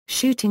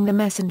Shooting the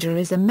messenger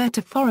is a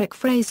metaphoric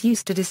phrase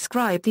used to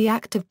describe the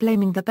act of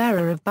blaming the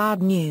bearer of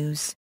bad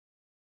news.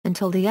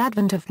 Until the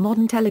advent of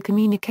modern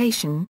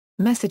telecommunication,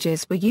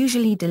 messages were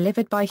usually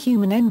delivered by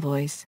human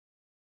envoys.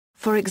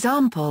 For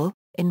example,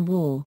 in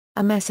war,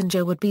 a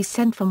messenger would be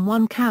sent from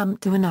one camp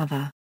to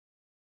another.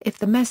 If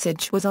the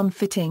message was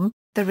unfitting,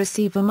 the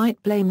receiver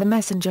might blame the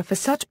messenger for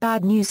such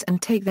bad news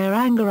and take their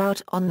anger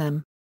out on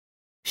them.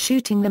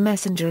 Shooting the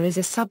messenger is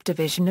a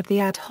subdivision of the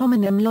ad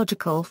hominem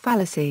logical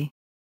fallacy.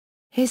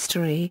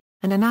 History,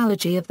 an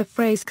analogy of the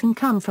phrase can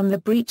come from the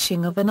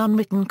breaching of an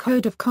unwritten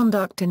code of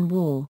conduct in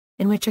war,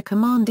 in which a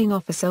commanding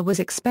officer was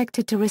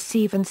expected to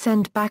receive and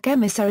send back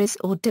emissaries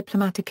or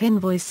diplomatic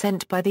envoys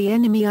sent by the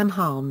enemy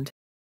unharmed.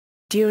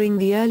 During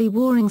the early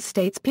warring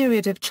states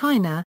period of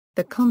China,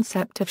 the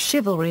concept of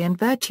chivalry and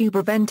virtue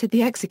prevented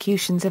the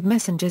executions of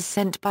messengers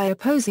sent by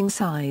opposing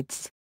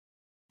sides.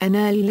 An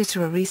early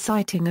literary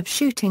citing of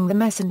shooting the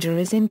messenger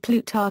is in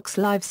Plutarch's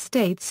Lives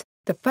states,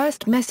 "The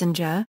first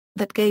messenger,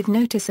 that gave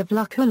notice of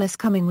Lucullus'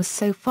 coming was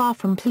so far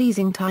from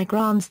pleasing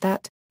Tigranes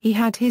that, he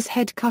had his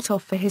head cut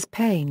off for his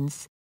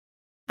pains.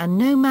 And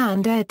no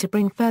man dared to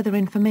bring further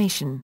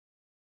information."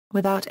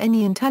 Without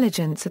any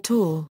intelligence at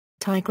all,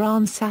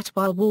 Tigranes sat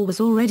while war was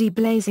already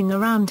blazing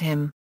around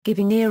him,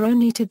 giving ear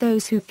only to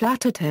those who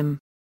flattered him.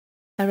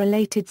 A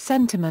related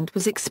sentiment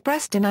was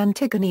expressed in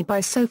Antigone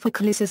by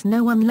Sophocles as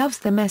 "No one loves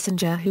the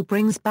messenger who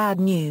brings bad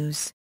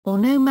news, or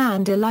no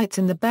man delights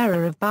in the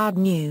bearer of bad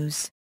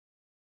news."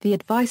 The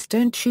advice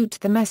 "don't shoot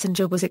the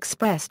messenger" was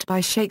expressed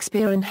by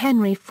Shakespeare in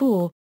Henry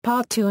IV,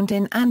 Part 2 and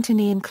in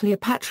Antony and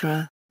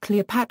Cleopatra.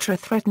 Cleopatra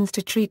threatens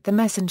to treat the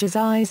messenger's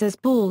eyes as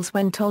balls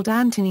when told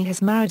Antony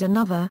has married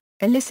another,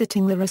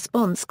 eliciting the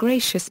response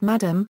 "Gracious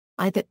madam,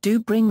 I that do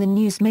bring the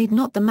news made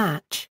not the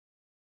match."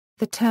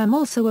 The term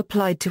also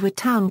applied to a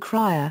town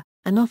crier,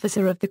 an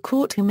officer of the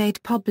court who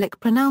made public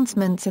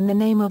pronouncements in the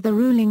name of the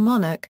ruling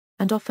monarch,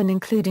 and often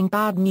including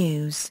bad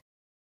news.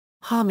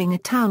 Harming a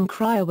town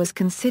crier was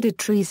considered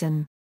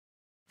treason.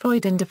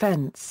 Freud in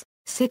defense.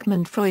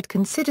 Sigmund Freud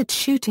considered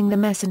shooting the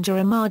messenger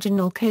a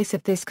marginal case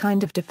of this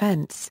kind of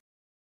defense.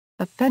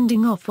 Of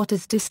fending off what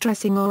is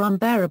distressing or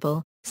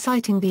unbearable,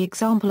 citing the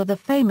example of the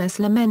famous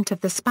lament of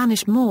the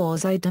Spanish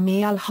Moors Ay de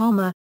mi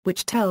Alhama,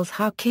 which tells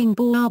how King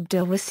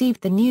Boabdil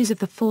received the news of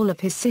the fall of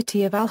his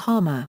city of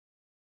Alhama.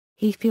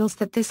 He feels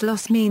that this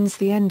loss means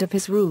the end of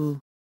his rule.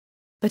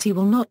 But he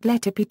will not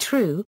let it be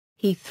true,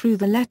 he threw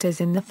the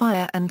letters in the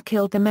fire and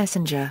killed the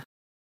messenger.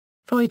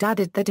 Freud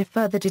added that a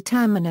further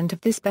determinant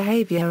of this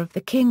behavior of the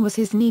king was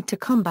his need to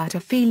combat a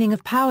feeling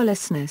of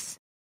powerlessness.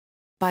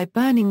 By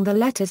burning the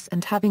letters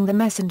and having the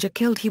messenger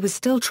killed, he was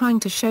still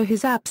trying to show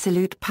his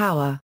absolute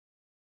power.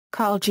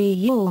 Carl G.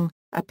 Jung,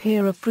 a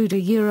peer of Freud,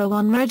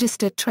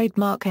 unregistered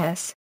trademark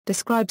S,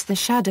 describes the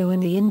shadow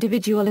in the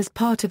individual as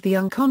part of the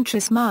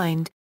unconscious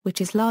mind, which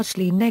is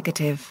largely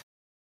negative.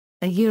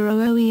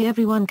 OE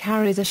everyone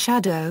carries a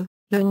shadow,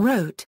 Jung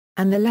wrote,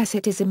 and the less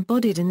it is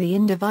embodied in the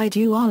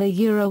individual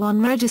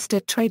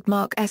unregistered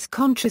trademark S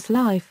conscious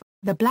life,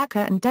 the blacker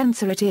and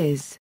denser it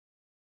is.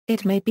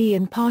 It may be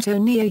in part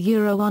only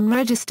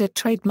unregistered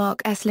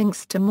trademark S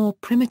links to more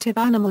primitive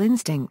animal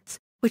instincts,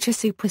 which are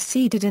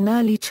superseded in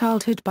early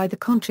childhood by the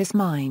conscious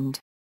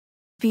mind.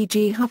 V.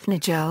 G.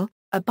 Hufnagel,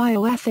 a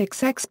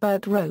bioethics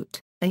expert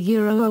wrote,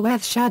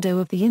 OE's shadow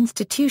of the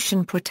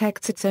institution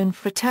protects its own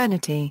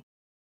fraternity.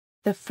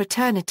 The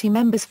fraternity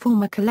members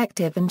form a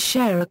collective and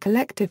share a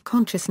collective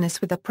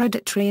consciousness with a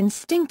predatory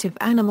instinctive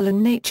animal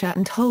in nature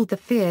and hold the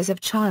fears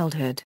of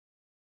childhood.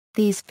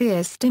 These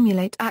fears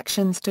stimulate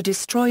actions to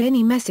destroy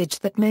any message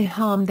that may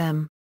harm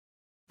them.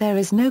 There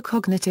is no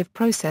cognitive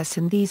process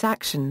in these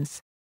actions.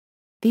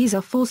 These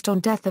are forced on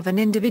death of an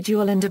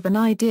individual and of an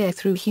idea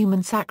through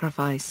human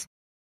sacrifice.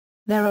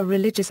 There are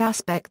religious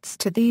aspects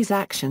to these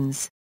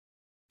actions.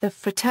 The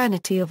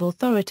fraternity of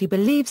authority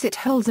believes it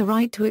holds a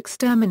right to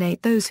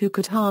exterminate those who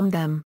could harm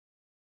them.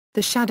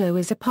 The shadow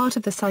is a part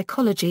of the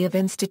psychology of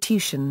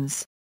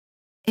institutions.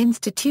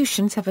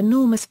 Institutions have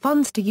enormous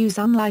funds to use,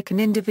 unlike an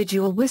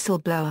individual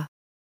whistleblower.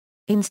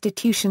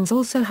 Institutions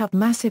also have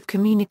massive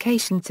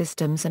communication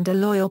systems and a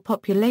loyal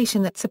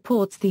population that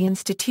supports the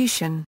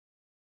institution.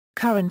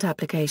 Current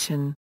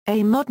application.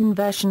 A modern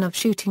version of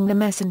shooting the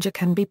messenger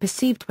can be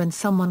perceived when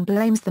someone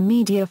blames the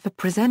media for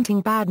presenting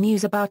bad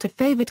news about a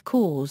favored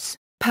cause,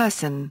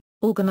 person,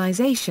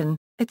 organization,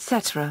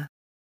 etc.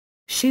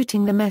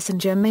 Shooting the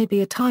messenger may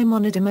be a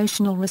time-honored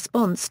emotional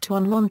response to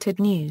unwanted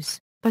news,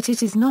 but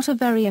it is not a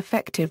very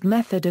effective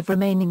method of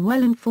remaining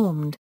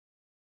well-informed.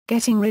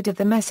 Getting rid of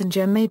the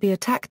messenger may be a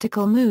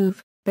tactical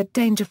move, but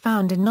danger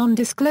found in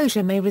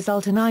non-disclosure may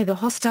result in either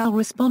hostile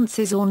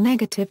responses or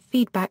negative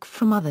feedback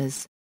from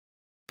others.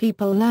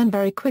 People learn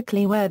very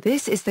quickly where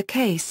this is the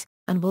case,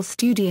 and will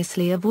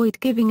studiously avoid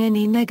giving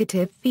any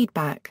negative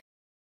feedback.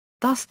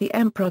 Thus the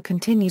emperor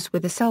continues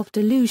with a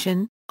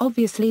self-delusion.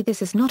 Obviously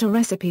this is not a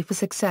recipe for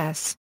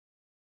success.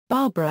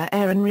 Barbara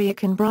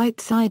Ehrenreich in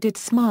Bright-Sided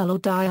Smile or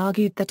Die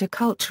argued that a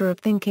culture of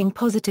thinking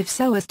positive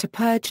so as to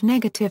purge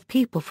negative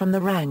people from the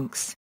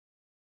ranks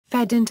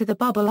fed into the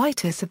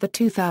bubble-itis of the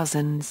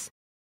 2000s.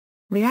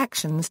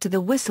 Reactions to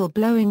the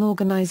whistleblowing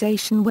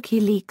organization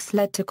WikiLeaks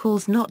led to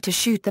calls not to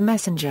shoot the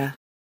messenger.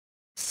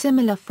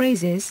 Similar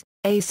phrases,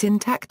 a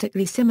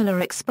syntactically similar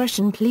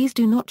expression "please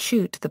do not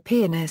shoot the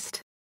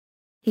pianist.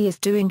 He is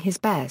doing his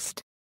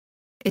best."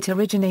 It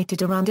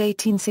originated around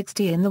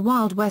 1860 in the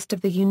Wild West of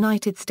the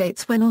United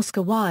States when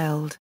Oscar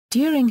Wilde,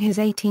 during his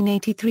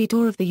 1883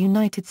 tour of the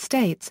United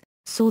States,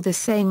 saw this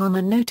saying on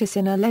a notice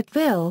in a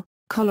Leadville,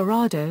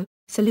 Colorado,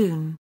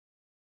 saloon.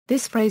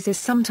 This phrase is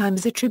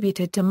sometimes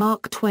attributed to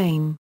Mark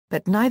Twain,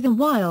 but neither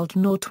Wilde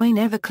nor Twain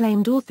ever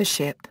claimed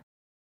authorship.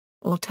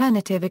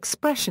 Alternative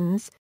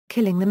expressions: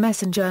 killing the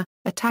messenger,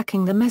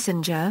 attacking the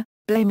messenger,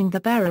 blaming the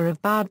bearer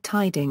of bad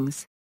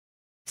tidings.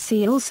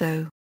 See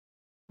also.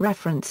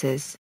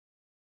 References.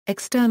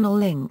 External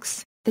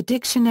links: the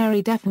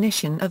dictionary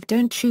definition of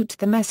 "don't shoot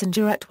the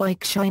messenger" at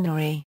Wiktionary.